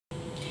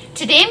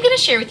Today I'm going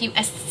to share with you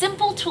a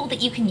simple tool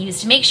that you can use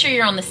to make sure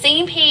you're on the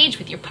same page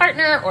with your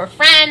partner or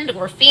friend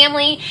or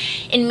family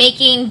in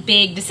making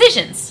big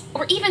decisions,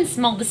 or even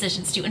small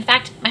decisions too. In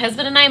fact, my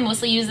husband and I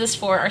mostly use this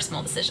for our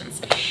small decisions.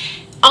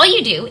 All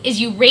you do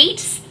is you rate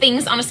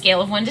things on a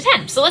scale of 1 to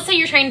 10. So let's say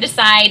you're trying to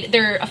decide,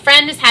 a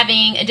friend is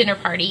having a dinner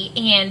party,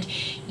 and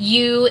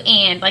you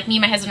and like me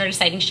and my husband are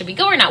deciding should we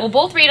go or not. We'll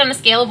both rate on a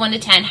scale of 1 to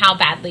 10 how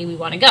badly we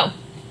want to go.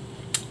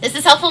 This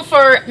is helpful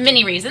for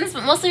many reasons,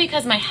 but mostly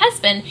because my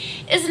husband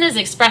isn't as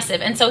expressive,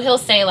 and so he'll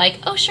say like,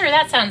 oh sure,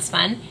 that sounds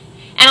fun.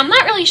 And I'm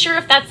not really sure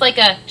if that's like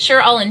a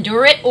sure I'll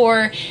endure it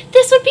or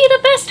this would be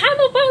the best time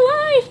of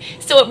my life.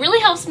 So it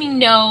really helps me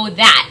know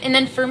that. And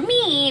then for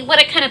me,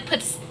 what it kind of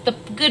puts the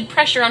good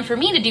pressure on for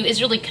me to do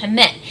is really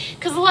commit.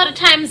 Because a lot of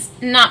times,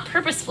 not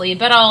purposefully,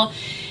 but I'll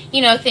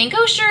think,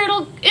 oh sure,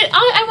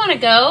 I want to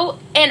go,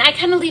 and I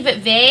kind of leave it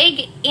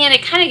vague, and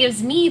it kind of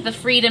gives me the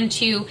freedom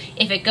to,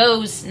 if it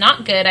goes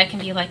not good, I can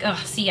be like, oh,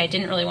 see, I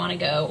didn't really want to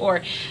go,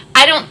 or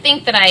I don't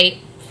think that I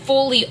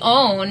fully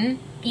own,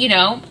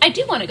 I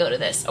do want to go to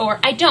this, or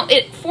I don't.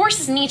 It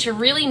forces me to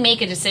really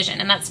make a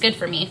decision, and that's good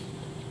for me.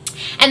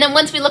 And then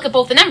once we look at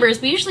both the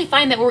numbers, we usually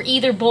find that we're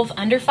either both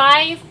under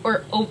 5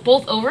 or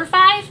both over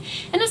 5,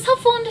 and it's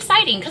helpful in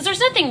deciding, because there's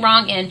nothing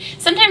wrong in,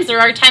 sometimes there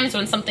are times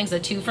when something's a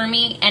 2 for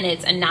me and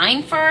it's a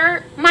 9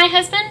 for my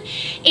husband,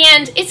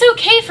 and it's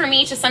okay for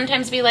me to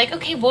sometimes be like,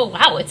 okay, well,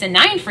 wow, it's a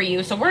 9 for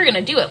you, so we're going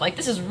to do it, like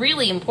this is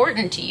really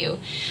important to you.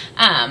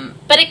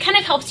 But it kind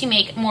of helps you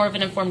make more of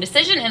an informed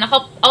decision, and it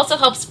also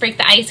helps break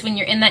the ice when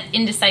you're in that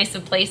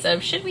indecisive place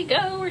of, should we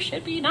go or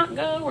should we not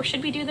go, or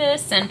should we do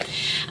this? And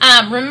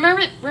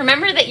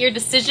remember that your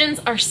decisions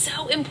are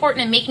so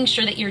important in making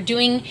sure that you're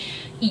doing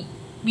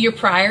your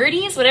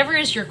priorities, whatever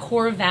is your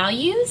core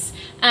values,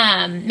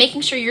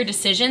 making sure your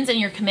decisions and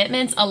your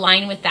commitments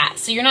align with that.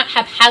 So you're not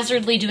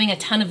haphazardly doing a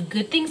ton of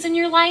good things in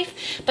your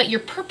life, but you're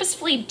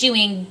purposefully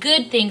doing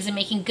good things and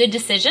making good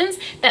decisions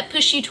that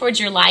push you towards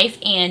your life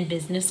and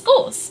business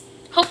goals.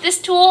 Hope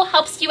this tool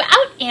helps you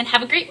out, and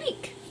have a great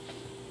week.